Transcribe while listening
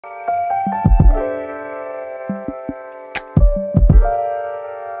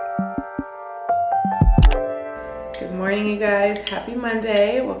morning, you guys. Happy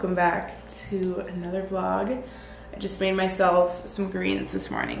Monday. Welcome back to another vlog. I just made myself some greens this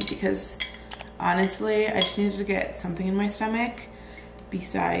morning because honestly, I just needed to get something in my stomach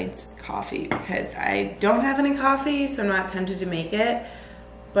besides coffee because I don't have any coffee, so I'm not tempted to make it.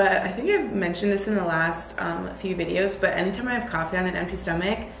 But I think I've mentioned this in the last few videos, but anytime I have coffee on an empty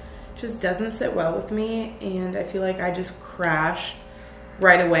stomach, it just doesn't sit well with me, and I feel like I just crash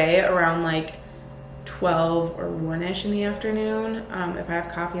right away around like 12 or 1-ish in the afternoon if I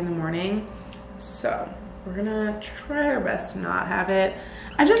have coffee in the morning. So we're gonna try our best to not have it.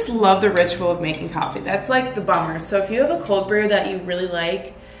 I just love the ritual of making coffee. That's like the bummer. So if you have a cold brew that you really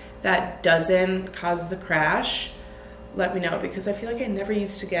like that doesn't cause the crash, let me know, because I feel like I never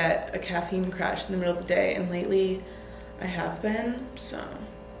used to get a caffeine crash in the middle of the day, and lately I have been. So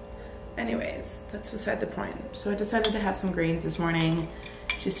anyways, that's beside the point. So I decided to have some greens this morning,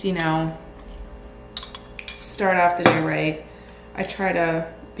 just, you know, start off the day right. I try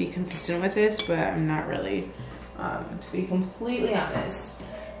to be consistent with this, but I'm not really, to be completely honest.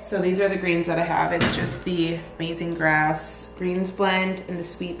 So these are the greens that I have. It's just the Amazing Grass Greens blend in the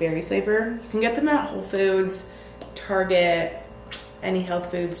sweet berry flavor. You can get them at Whole Foods, Target, any health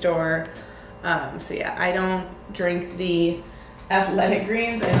food store. So yeah, I don't drink the athletic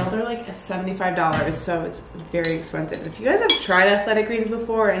greens. I know they're like $75, so it's very expensive. If you guys have tried athletic greens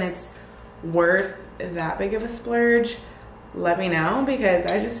before and it's worth that big of a splurge, let me know, because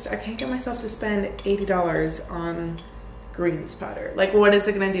I can't get myself to spend $80 on greens powder. Like, what is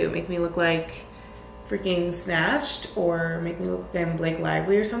it gonna do? Make me look like freaking Snatched, or make me look like I'm Blake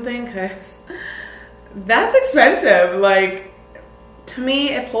Lively or something? Because that's expensive. Like, to me,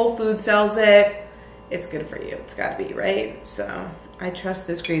 if Whole Foods sells it, it's good for you. It's gotta be, right? So I trust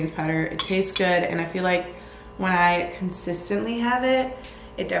this greens powder. It tastes good, and I feel like when I consistently have it,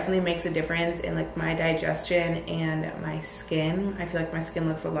 it definitely makes a difference in like my digestion and my skin. I feel like my skin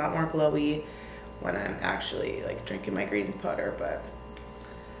looks a lot more glowy when I'm actually like drinking my greens powder. But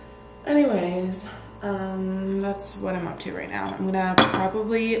anyways, that's what I'm up to right now. I'm gonna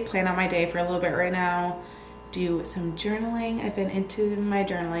probably plan out my day for a little bit right now, do some journaling. I've been into my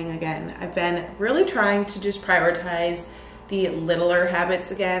journaling again. I've been really trying to just prioritize the littler habits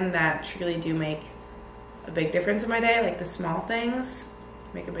again that truly do make a big difference in my day. Like the small things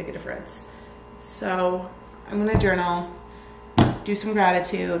make a big difference. So I'm gonna journal, do some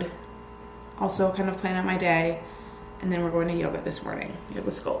gratitude, also kind of plan out my day, and then we're going to yoga this morning,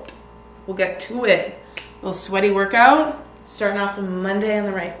 yoga sculpt. We'll get to it. A little sweaty workout, starting off the Monday on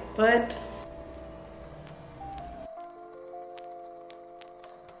the right foot.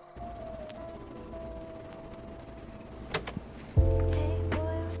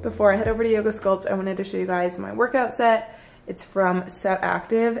 Before I head over to yoga sculpt, I wanted to show you guys my workout set. It's from Set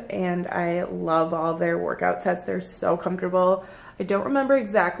Active, and I love all their workout sets. They're so comfortable. I don't remember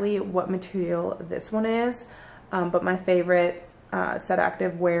exactly what material this one is, but my favorite Set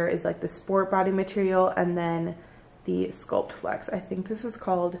Active wear is like the sport body material, and then the Sculpt Flex. I think this is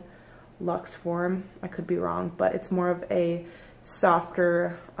called Luxe Form. I could be wrong, but it's more of a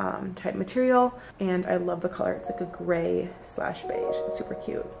softer type material, and I love the color. It's like a gray / beige. It's super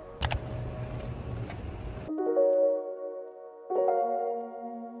cute.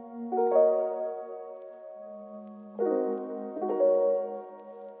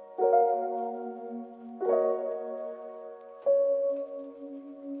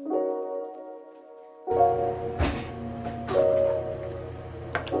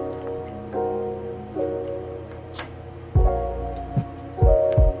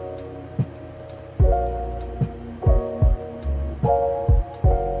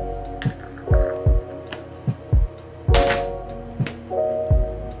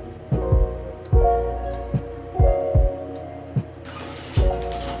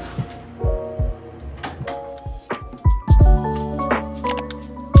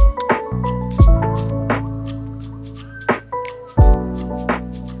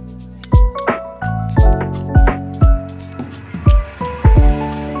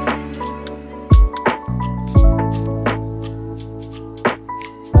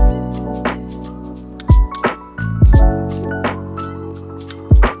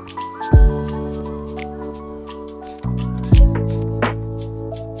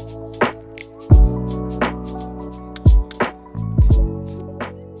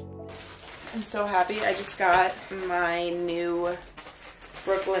 So happy. I just got my new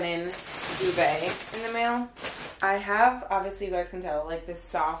Brooklinen duvet in the mail. I have, obviously you guys can tell, like this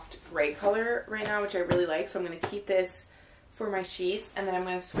soft gray color right now, which I really like. So I'm going to keep this for my sheets, and then I'm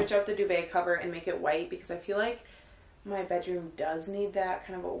going to switch out the duvet cover and make it white, because I feel like my bedroom does need that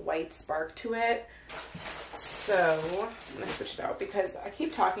kind of a white spark to it. So I'm gonna switch it out because I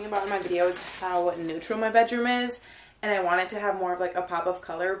keep talking about in my videos how neutral my bedroom is, and I want it to have more of like a pop of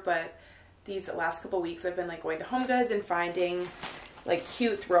color, but these last couple weeks I've been like going to Home Goods and finding like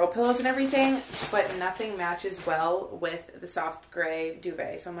cute throw pillows and everything, but nothing matches well with the soft gray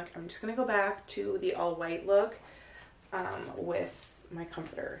duvet. So I'm like, I'm just gonna go back to the all white look with my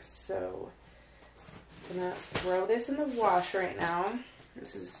comforter. So I'm gonna throw this in the wash right now.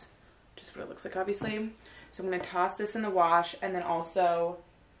 This is just what it looks like, obviously. So I'm gonna toss this in the wash and then also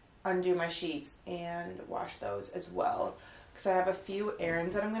undo my sheets and wash those as well, because I have a few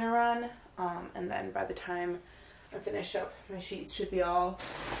errands that I'm gonna run, and then by the time I finish up my sheets should be all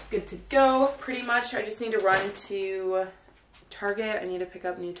good to go. Pretty much I just need to run to Target. I need to pick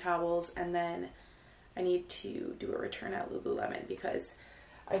up new towels, and then I need to do a return at Lululemon because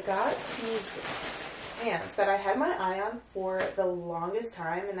I got these pants that I had my eye on for the longest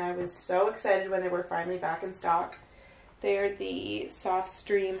time, and I was so excited when they were finally back in stock. They're the Soft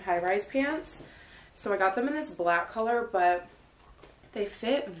Stream high-rise pants. So I got them in this black color, but they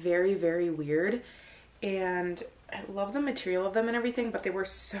fit very, very weird, and I love the material of them and everything, but they were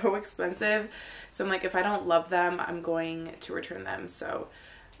so expensive. So I'm like, if I don't love them, I'm going to return them. So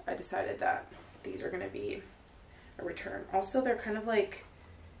I decided that these are going to be a return. Also, they're kind of like,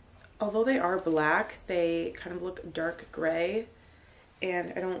 although they are black, they kind of look dark gray,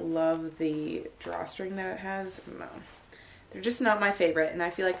 and I don't love the drawstring that it has. No, they're just not my favorite, and I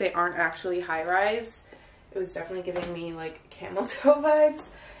feel like they aren't actually high-rise. It was definitely giving me like camel toe vibes.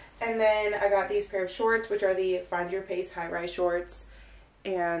 And then I got these pair of shorts, which are the Find Your Pace high-rise shorts,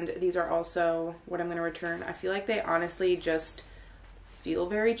 and these are also what I'm going to return. I feel like they honestly just feel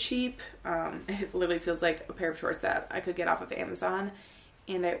very cheap. It literally feels like a pair of shorts that I could get off of Amazon,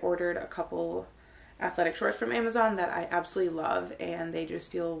 and I ordered a couple athletic shorts from Amazon that I absolutely love, and they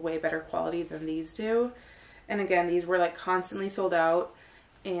just feel way better quality than these do. And again, these were like constantly sold out,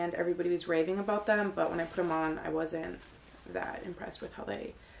 and everybody was raving about them, but when I put them on, I wasn't that impressed with how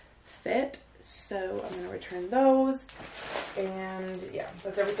they fit. So I'm going to return those, and yeah,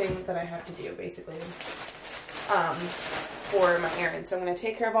 that's everything that I have to do basically for my errands. So I'm going to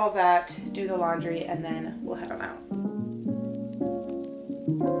take care of all that, do the laundry, and then we'll head on out.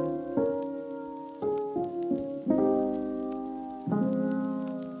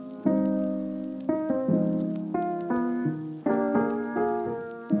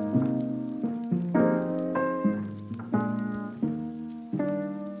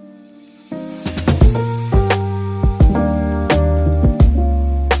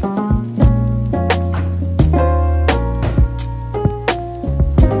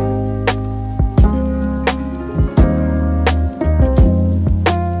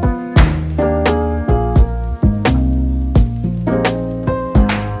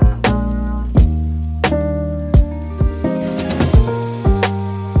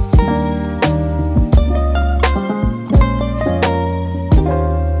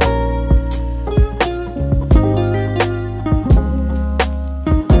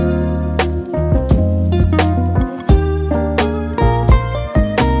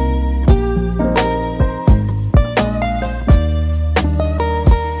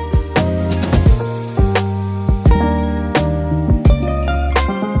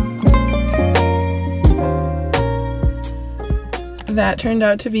 That turned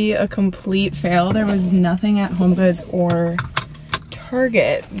out to be a complete fail. There was nothing at Home Goods or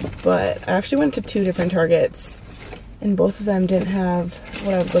Target, but I actually went to 2 different Targets, and both of them didn't have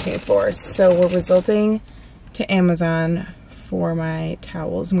what I was looking for. So we're resulting to Amazon for my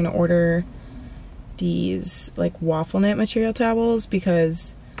towels. I'm gonna order these like waffle knit material towels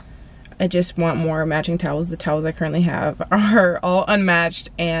because I just want more matching towels. The towels I currently have are all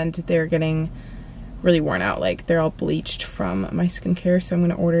unmatched, and they're getting really worn out. Like, they're all bleached from my skincare. So I'm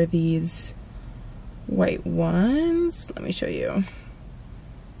gonna order these white ones. Let me show you.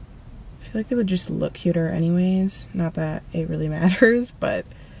 I feel like they would just look cuter anyways. Not that it really matters, but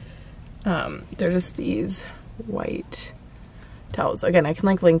they're just these white towels. Again, I can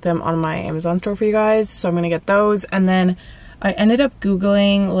like link them on my Amazon store for you guys. So I'm gonna get those. And then I ended up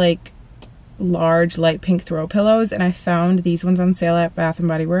Googling like large light pink throw pillows, and I found these ones on sale at Bath &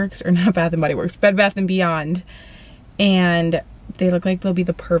 Body Works, or not Bath & Body Works, Bed Bath & Beyond, and they look like they'll be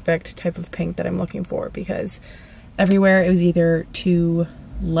the perfect type of pink that I'm looking for, because everywhere it was either too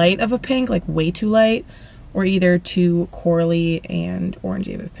light of a pink, like way too light, or either too corally and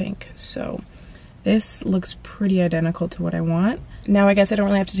orangey of a pink. So this looks pretty identical to what I want. Now I guess I don't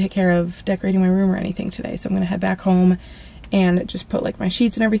really have to take care of decorating my room or anything today, so I'm gonna head back home and just put like my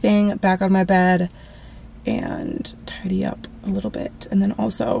sheets and everything back on my bed and tidy up a little bit. And then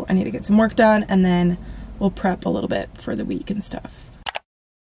also I need to get some work done, and then we'll prep a little bit for the week and stuff.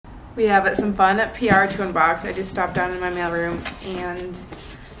 We have some fun PR to unbox. I just stopped down in my mailroom and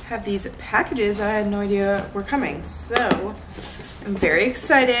have these packages that I had no idea were coming. So I'm very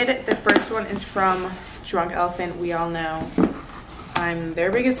excited. The first one is from Drunk Elephant. We all know I'm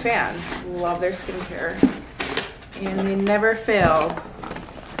their biggest fan. Love their skincare. And they never fail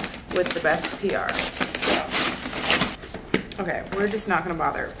with the best PR. So, okay, we're just not gonna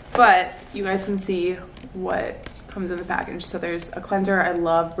bother. But you guys can see what comes in the package. So there's a cleanser. I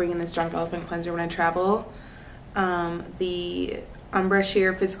love bringing this Drunk Elephant cleanser when I travel. The Umbra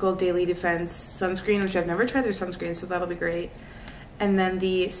Sheer Physical Daily Defense sunscreen, which I've never tried their sunscreen, so that'll be great. And then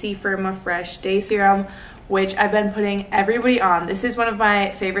the C Firma Fresh Day Serum, which I've been putting everybody on. This is one of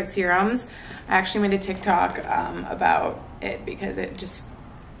my favorite serums. I actually made a TikTok about it because it's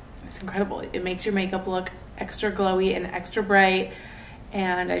incredible. It makes your makeup look extra glowy and extra bright,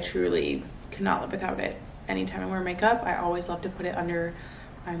 and I truly cannot live without it. Anytime I wear makeup, I always love to put it under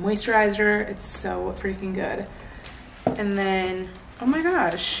my moisturizer. It's so freaking good. And then, oh my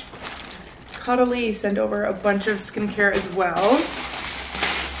gosh, Cuddly sent over a bunch of skincare as well.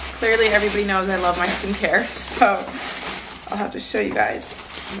 Clearly everybody knows I love my skincare, so I'll have to show you guys.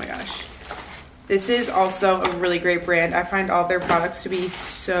 Oh my gosh. This is also a really great brand. I find all of their products to be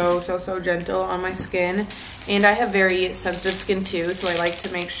so gentle on my skin. And I have very sensitive skin too, so I like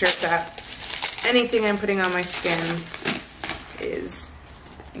to make sure that anything I'm putting on my skin is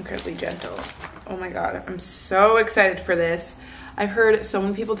incredibly gentle. Oh my god, I'm so excited for this. I've heard so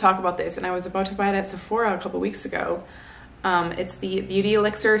many people talk about this, and I was about to buy it at Sephora a couple weeks ago. It's the Beauty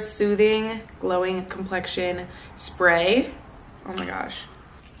Elixir Soothing Glowing Complexion Spray. Oh my gosh.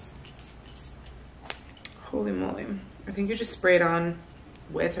 Holy moly. I think you just spray it on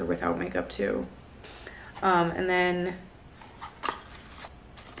with or without makeup too. And then,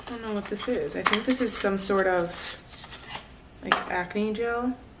 I don't know what this is. I think this is some sort of like acne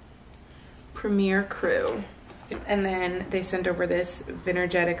gel. Premier Crew. And then they sent over this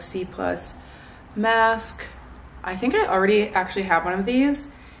Vinergetic C Plus mask. I think I already actually have one of these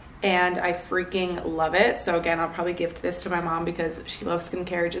and I freaking love it. So again, I'll probably gift this to my mom because she loves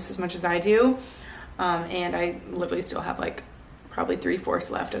skincare just as much as I do. And I literally still have like probably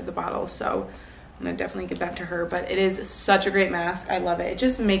 3/4 left of the bottle. So I'm gonna definitely give that to her, but it is such a great mask. I love it. It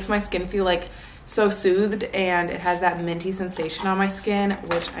just makes my skin feel like so soothed, and it has that minty sensation on my skin,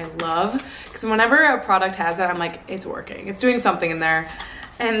 which I love. Because whenever a product has that, I'm like, it's working. It's doing something in there.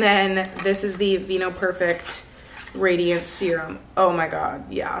 And then this is the Vino Perfect Radiant Serum. Oh my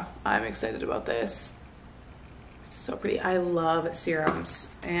god, yeah, I'm excited about this. So pretty. I love serums.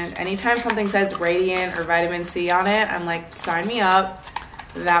 And anytime something says Radiant or Vitamin C on it, I'm like, sign me up.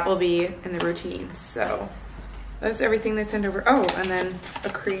 That will be in the routine. So that's everything they send over. Oh, and then a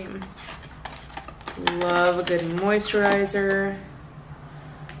cream. Love a good moisturizer.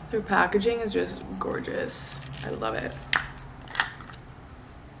 Their packaging is just gorgeous. I love it.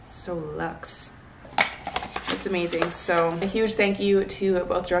 So luxe. It's amazing. So a huge thank you to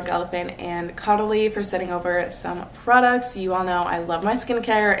both Drunk Elephant and Cuddly for sending over some products. You all know I love my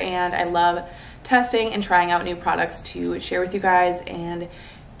skincare and I love testing and trying out new products to share with you guys and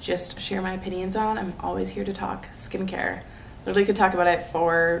just share my opinions on. I'm always here to talk skincare. Literally could talk about it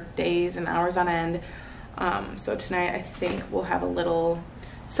for days and hours on end. So tonight I think we'll have a little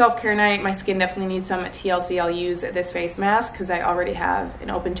self-care night. My skin definitely needs some TLC. I'll use this face mask because I already have an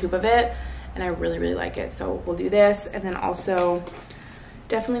open tube of it and I really like it. So we'll do this, and then also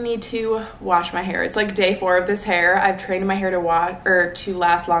definitely need to wash my hair. It's like day 4 of this hair. I've trained my hair to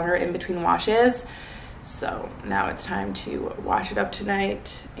last longer in between washes. So now it's time to wash it up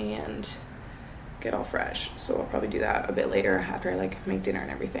tonight and get all fresh. So I'll probably do that a bit later after I like make dinner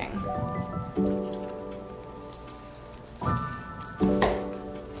and everything.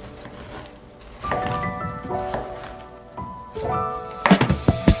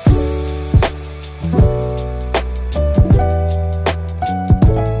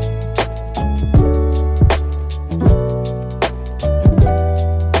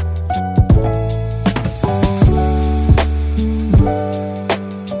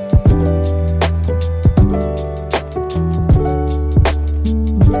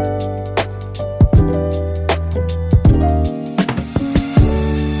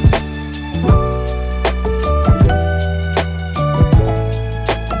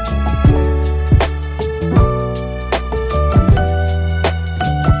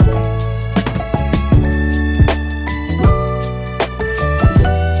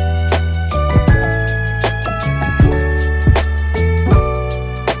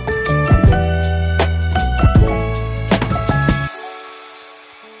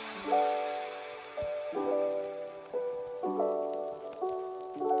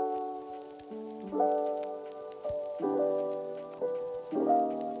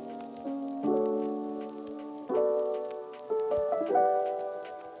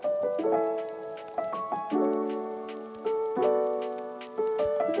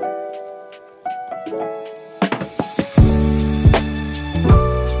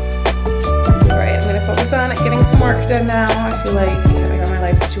 done now. I feel like I got my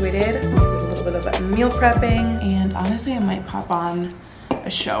life situated. A little bit of meal prepping. And honestly, I might pop on a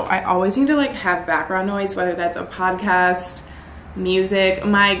show. I always need to like have background noise, whether that's a podcast, music.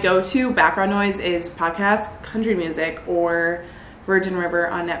 My go-to background noise is podcast, country music, or Virgin River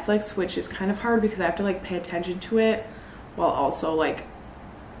on Netflix, which is kind of hard because I have to like pay attention to it while also like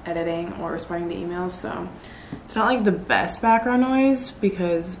editing or responding to emails. So it's not like the best background noise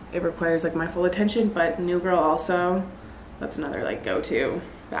because it requires like my full attention, but New Girl also, that's another like go-to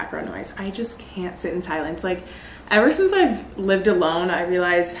background noise. I just can't sit in silence. Like ever since I've lived alone, I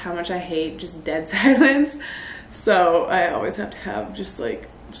realized how much I hate just dead silence. So I always have to have just like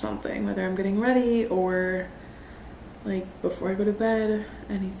something, whether I'm getting ready or like before I go to bed,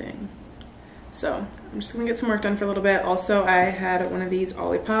 anything. So I'm just gonna get some work done for a little bit. Also, I had one of these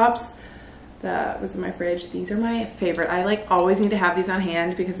Olippops that was in my fridge. These are my favorite. I like always need to have these on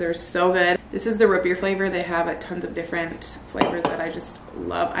hand because they're so good. This is the root beer flavor. They have a tons of different flavors that I just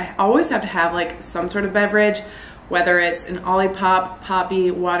love. I always have to have like some sort of beverage, whether it's an Olipop, Poppy,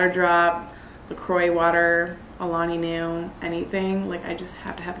 Water Drop, LaCroix water, Alani Nu, anything. Like I just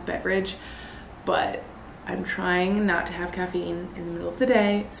have to have a beverage. But I'm trying not to have caffeine in the middle of the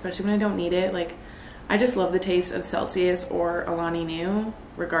day, especially when I don't need it. Like, I just love the taste of Celsius or Alani Nu,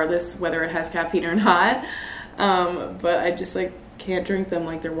 regardless whether it has caffeine or not. But I just like can't drink them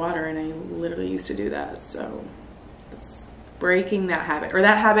like they're water, and I literally used to do that. So it's breaking that habit, or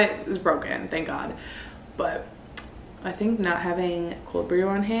that habit is broken, thank God. But I think not having cold brew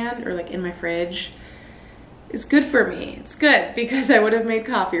on hand or like in my fridge is good for me. It's good because I would have made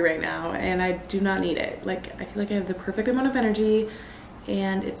coffee right now and I do not need it. Like I feel like I have the perfect amount of energy,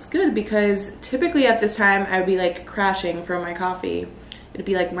 and it's good because typically at this time I would be like crashing from my coffee. It'd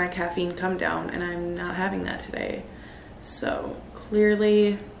be like my caffeine come down, and I'm not having that today. So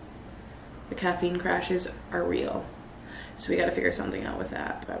clearly the caffeine crashes are real. So we got to figure something out with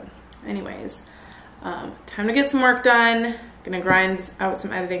that. But anyways, time to get some work done. Gonna grind out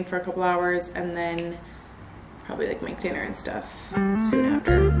some editing for a couple hours and then probably like make dinner and stuff soon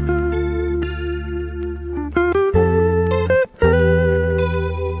after.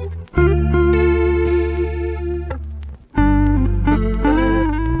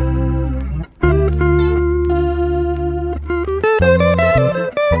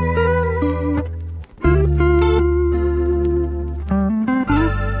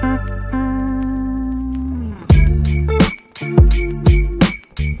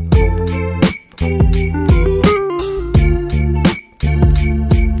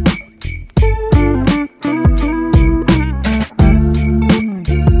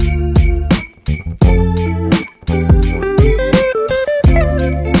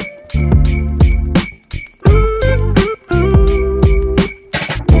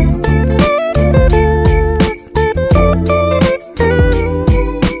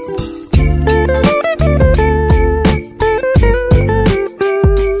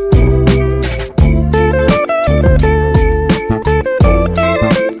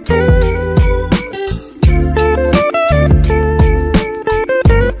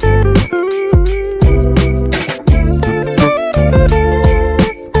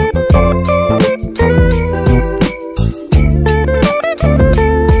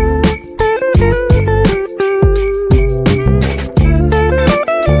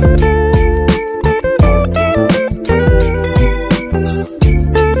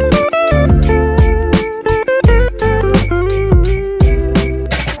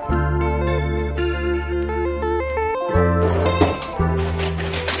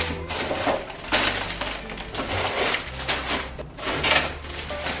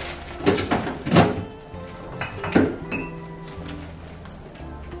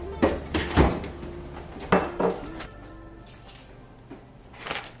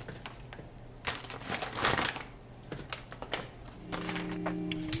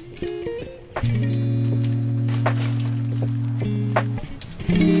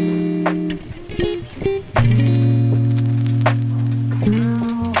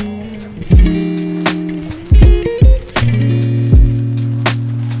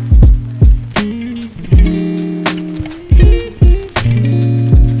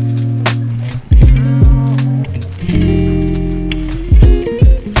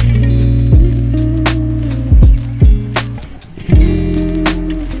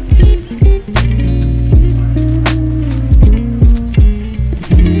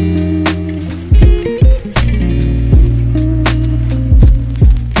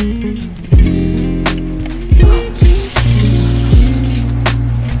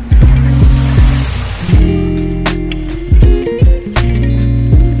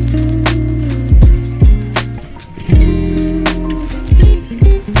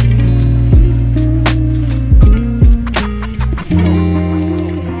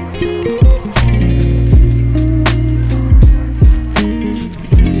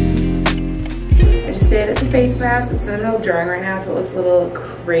 did the face mask. It's in the middle of drying right now, so it looks a little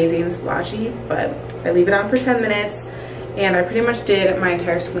crazy and splotchy, but I leave it on for 10 minutes. And I pretty much did my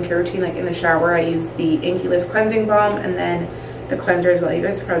entire skincare routine. Like in the shower, I used the Inky cleansing balm and then the cleanser as well. You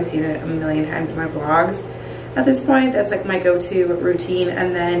guys have probably seen it a million times in my vlogs at this point. That's like my go-to routine.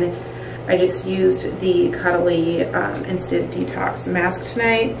 And then I just used the Cuddly Instant Detox mask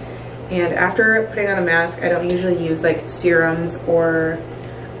tonight. And after putting on a mask, I don't usually use like serums or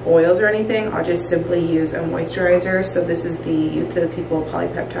oils or anything. I'll just simply use a moisturizer. So this is the Youth of the People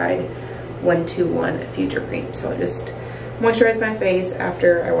Polypeptide 121 Future Cream. So I'll just moisturize my face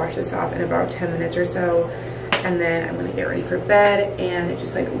after I wash this off in about 10 minutes or so. And then I'm gonna get ready for bed and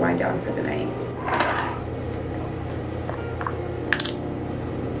just like wind down for the night.